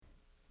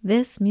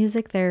This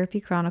Music Therapy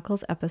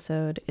Chronicles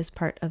episode is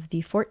part of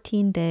the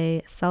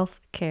 14-day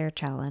self-care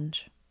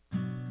challenge.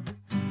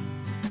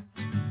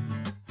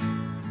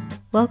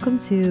 Welcome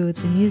to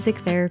the Music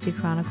Therapy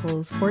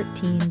Chronicles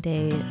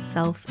 14-day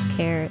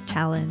self-care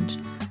challenge.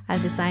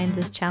 I've designed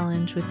this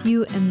challenge with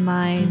you in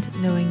mind,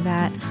 knowing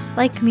that,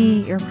 like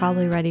me, you're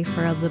probably ready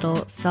for a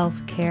little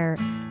self-care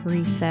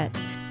reset.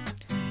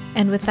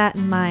 And with that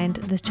in mind,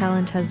 this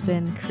challenge has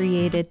been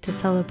created to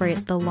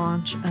celebrate the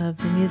launch of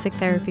the Music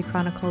Therapy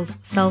Chronicles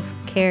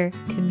self-care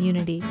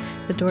community.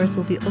 The doors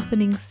will be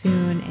opening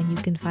soon, and you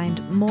can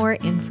find more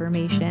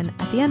information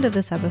at the end of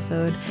this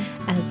episode,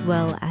 as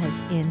well as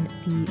in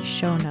the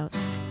show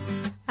notes.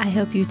 I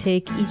hope you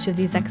take each of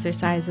these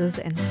exercises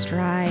in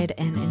stride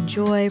and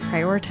enjoy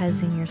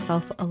prioritizing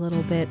yourself a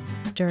little bit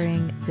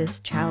during this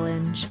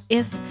challenge.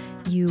 If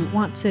you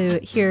want to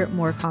hear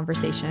more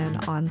conversation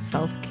on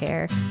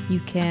self-care,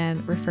 you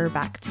can refer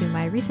back to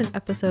my recent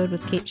episode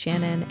with Kate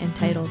Shannon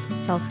entitled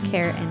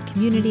Self-Care and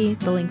Community.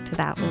 The link to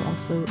that will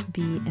also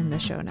be in the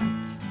show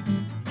notes.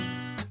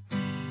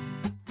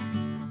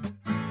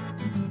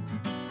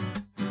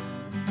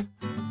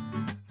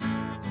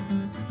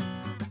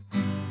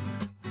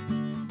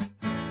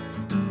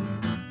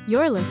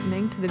 You're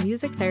listening to the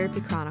Music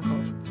Therapy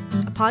Chronicles,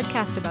 a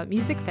podcast about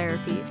music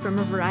therapy from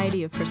a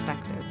variety of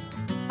perspectives.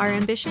 Our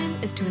ambition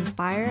is to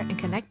inspire and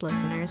connect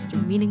listeners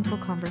through meaningful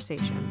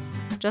conversations,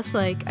 just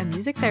like a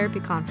music therapy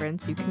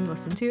conference you can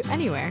listen to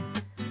anywhere.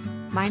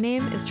 My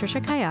name is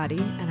Trisha Kayati,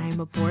 and I am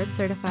a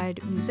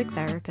board-certified music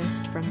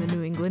therapist from the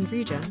New England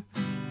region.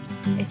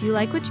 If you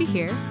like what you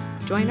hear,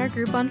 join our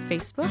group on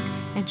Facebook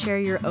and share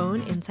your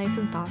own insights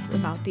and thoughts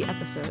about the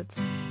episodes.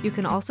 You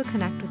can also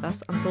connect with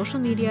us on social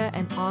media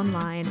and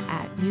online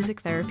at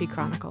Music Therapy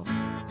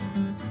Chronicles.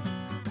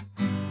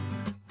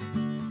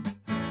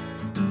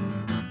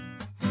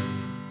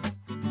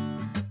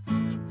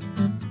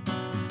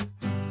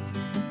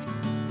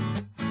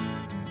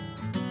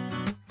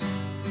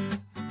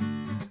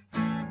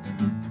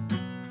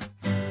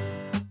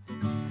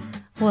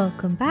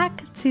 Welcome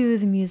back to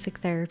the Music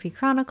Therapy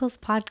Chronicles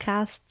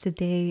podcast.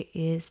 Today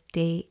is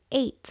day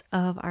 8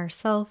 of our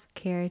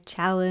self-care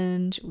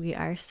challenge. We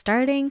are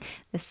starting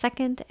the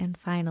second and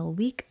final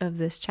week of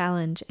this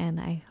challenge,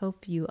 and I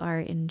hope you are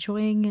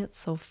enjoying it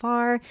so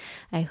far.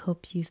 I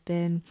hope you've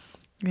been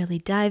really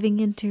diving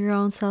into your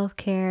own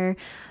self-care,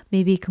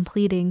 maybe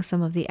completing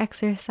some of the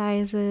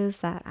exercises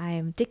that I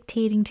am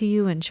dictating to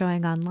you and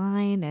showing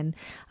online, and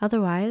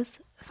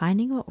otherwise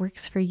finding what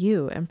works for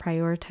you and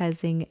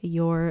prioritizing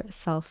your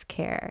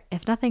self-care.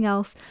 If nothing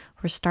else,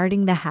 we're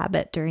starting the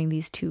habit during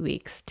these 2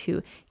 weeks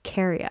to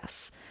carry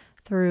us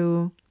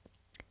through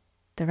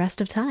the rest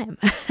of time,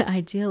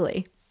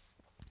 ideally.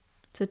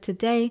 So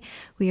today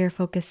we are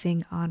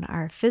focusing on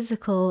our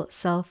physical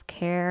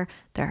self-care.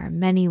 There are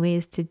many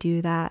ways to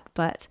do that,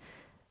 but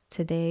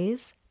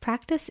today's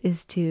practice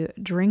is to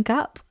drink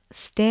up.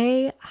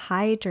 Stay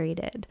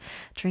hydrated.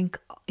 Drink,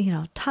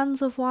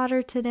 tons of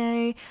water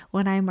today.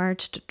 When I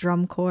marched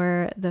drum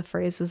corps, the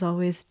phrase was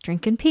always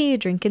drink and pee,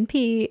 drink and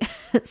pee.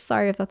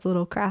 Sorry if that's a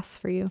little crass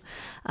for you.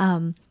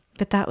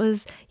 But that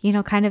was,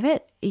 kind of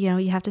it.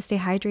 You have to stay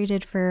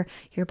hydrated for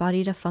your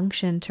body to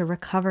function, to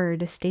recover,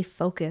 to stay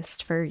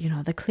focused, for,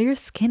 the clear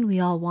skin we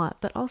all want,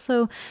 but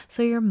also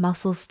so your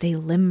muscles stay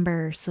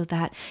limber, so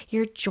that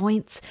your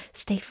joints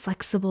stay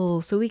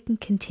flexible, so we can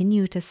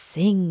continue to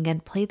sing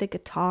and play the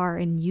guitar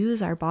and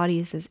use our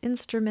bodies as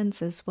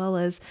instruments, as well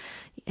as,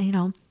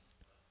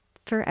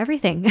 for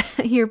everything.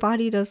 Your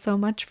body does so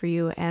much for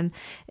you, and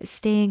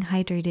staying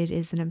hydrated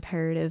is an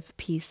imperative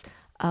piece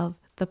of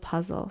the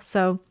puzzle.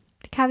 So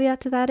the caveat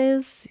to that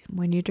is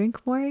when you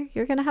drink more,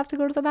 you're going to have to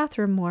go to the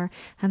bathroom more,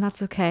 and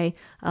that's okay.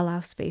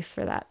 Allow space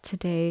for that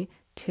today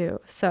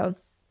too. So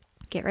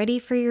get ready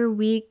for your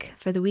week,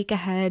 for the week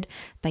ahead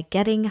by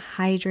getting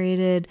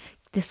hydrated.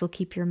 This will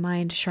keep your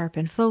mind sharp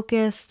and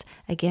focused.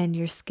 Again,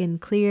 your skin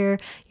clear,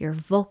 your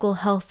vocal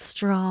health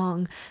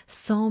strong.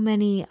 So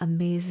many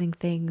amazing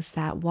things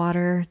that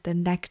water, the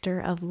nectar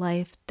of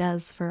life,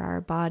 does for our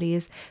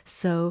bodies.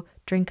 So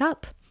drink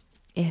up.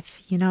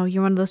 If,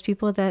 you're one of those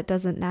people that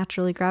doesn't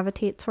naturally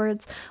gravitate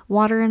towards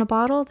water in a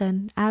bottle,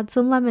 then add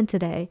some lemon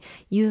today.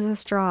 Use a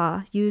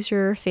straw. Use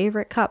your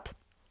favorite cup.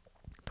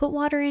 Put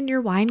water in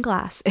your wine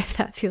glass if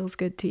that feels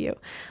good to you.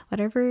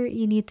 Whatever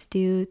you need to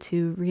do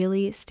to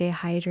really stay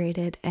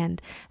hydrated.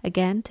 And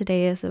again,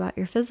 today is about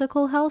your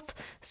physical health.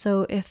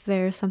 So if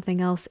there's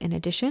something else in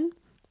addition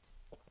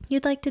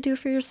you'd like to do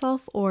for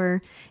yourself,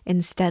 or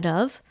instead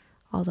of,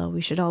 although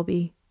we should all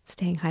be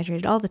staying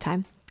hydrated all the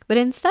time, but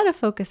instead of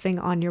focusing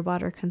on your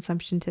water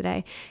consumption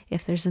today,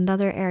 if there's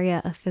another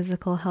area of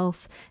physical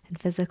health and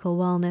physical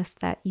wellness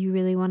that you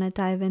really want to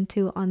dive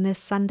into on this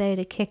Sunday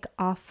to kick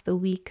off the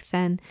week,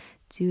 then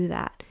do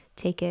that.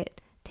 Take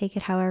it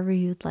however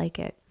you'd like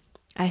it.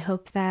 I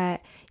hope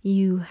that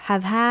you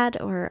have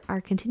had or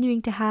are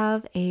continuing to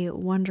have a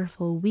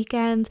wonderful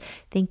weekend.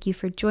 Thank you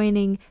for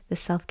joining the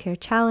Self-Care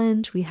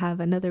Challenge. We have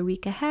another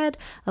week ahead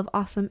of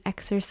awesome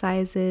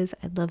exercises.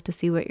 I'd love to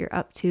see what you're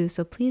up to,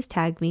 so please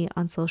tag me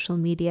on social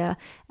media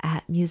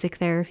at Music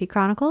Therapy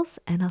Chronicles,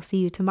 and I'll see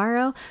you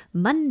tomorrow,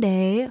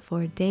 Monday,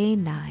 for day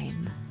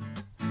 9.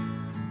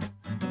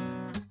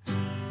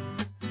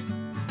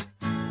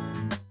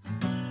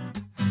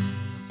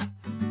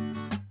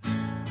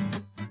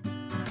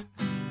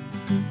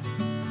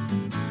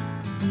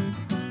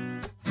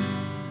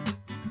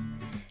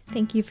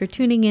 Thank you for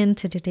tuning in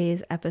to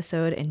today's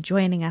episode and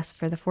joining us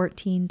for the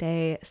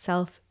 14-day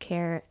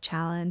self-care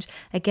challenge.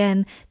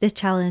 Again, this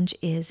challenge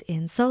is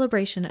in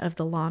celebration of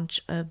the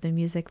launch of the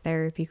Music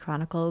Therapy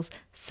Chronicles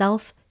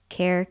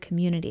self-care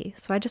community.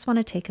 So I just want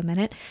to take a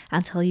minute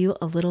and tell you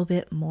a little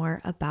bit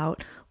more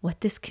about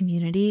what this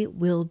community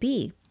will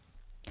be.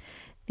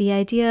 The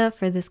idea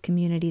for this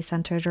community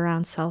centered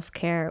around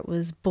self-care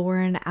was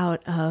born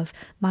out of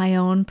my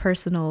own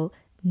personal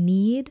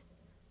need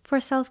for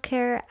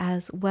self-care,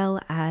 as well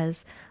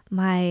as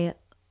my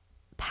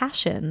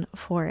passion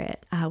for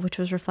it, which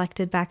was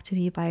reflected back to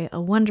me by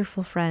a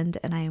wonderful friend,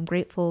 and I am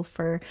grateful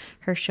for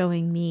her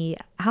showing me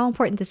how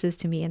important this is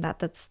to me, and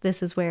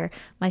this is where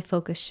my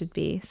focus should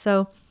be.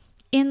 So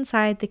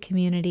inside the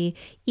community,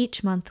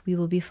 each month we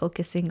will be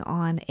focusing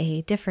on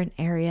a different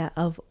area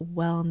of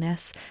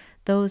wellness.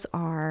 Those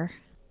are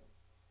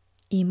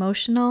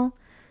emotional,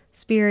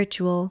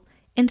 spiritual,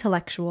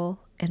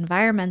 intellectual,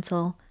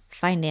 environmental,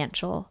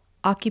 financial,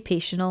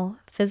 occupational,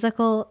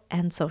 physical,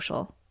 and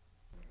social.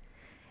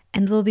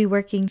 And we'll be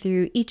working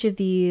through each of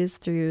these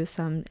through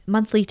some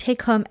monthly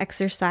take-home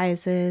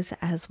exercises,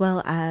 as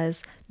well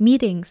as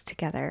meetings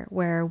together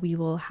where we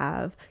will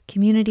have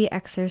community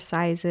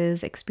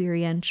exercises,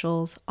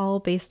 experientials, all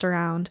based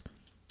around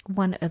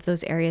one of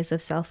those areas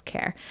of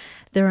self-care.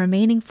 The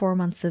remaining 4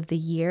 months of the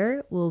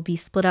year will be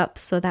split up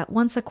so that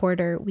once a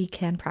quarter we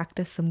can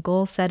practice some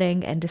goal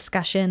setting and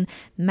discussion,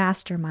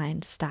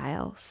 mastermind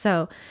style.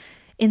 So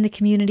in the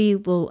community,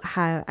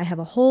 I have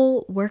a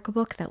whole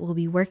workbook that we'll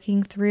be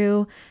working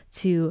through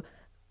to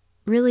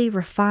really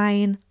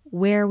refine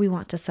where we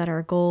want to set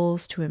our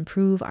goals to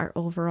improve our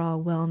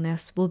overall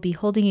wellness. We'll be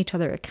holding each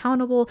other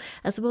accountable,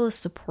 as well as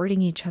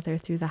supporting each other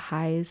through the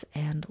highs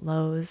and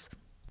lows.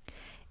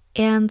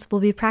 And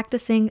we'll be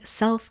practicing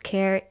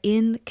self-care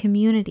in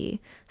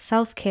community.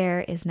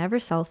 Self-care is never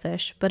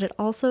selfish, but it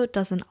also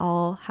doesn't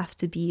all have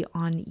to be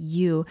on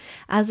you.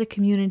 As a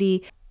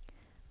community,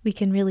 we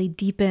can really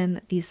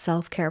deepen these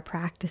self-care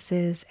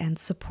practices and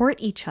support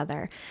each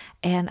other.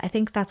 And I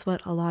think that's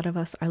what a lot of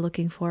us are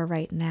looking for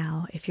right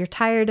now. If you're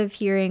tired of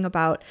hearing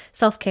about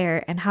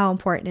self-care and how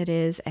important it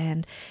is,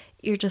 and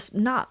you're just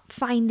not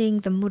finding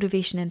the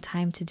motivation and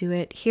time to do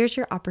it, here's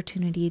your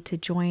opportunity to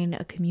join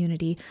a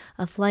community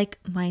of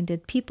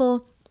like-minded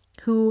people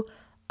who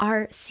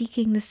are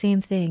seeking the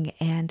same thing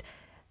and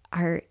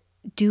are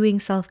doing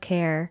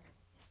self-care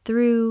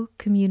through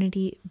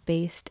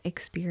community-based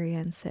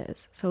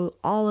experiences. So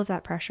all of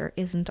that pressure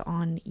isn't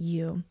on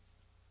you.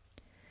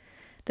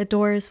 The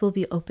doors will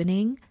be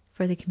opening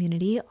for the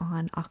community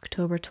on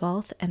October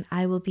 12th, and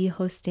I will be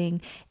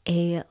hosting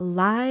a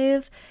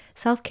live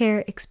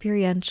self-care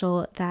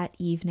experiential that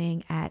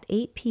evening at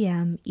 8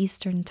 p.m.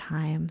 Eastern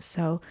Time.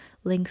 So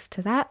links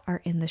to that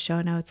are in the show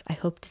notes. I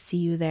hope to see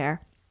you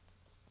there.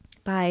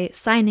 By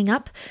signing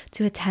up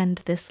to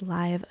attend this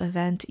live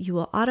event, you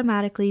will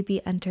automatically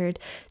be entered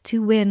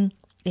to win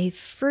a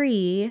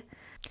free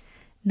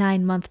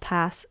 9-month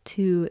pass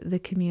to the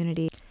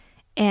community.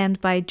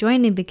 And by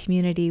joining the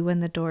community when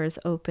the doors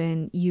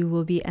open, you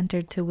will be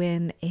entered to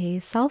win a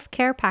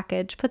self-care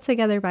package put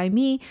together by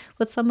me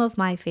with some of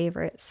my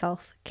favorite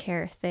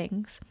self-care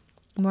things.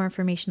 More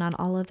information on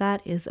all of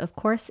that is, of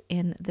course,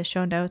 in the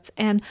show notes.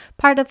 And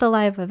part of the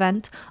live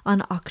event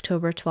on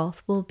October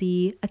 12th will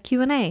be a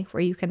Q&A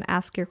where you can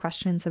ask your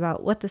questions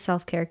about what the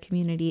self-care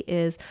community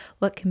is,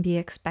 what can be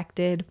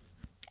expected,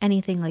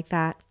 anything like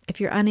that.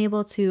 If you're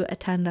unable to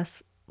attend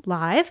us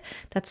live,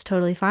 that's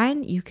totally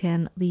fine. You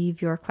can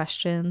leave your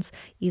questions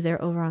either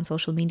over on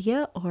social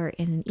media or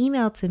in an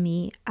email to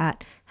me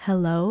at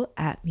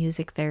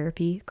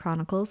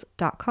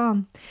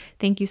hello@musictherapychronicles.com.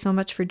 Thank you so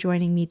much for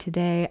joining me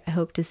today. I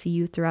hope to see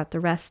you throughout the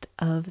rest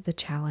of the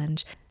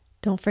challenge.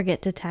 Don't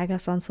forget to tag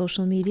us on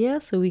social media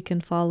so we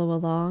can follow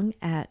along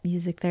at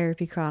Music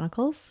Therapy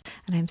Chronicles.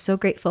 And I'm so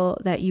grateful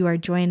that you are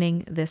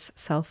joining this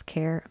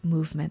self-care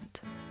movement.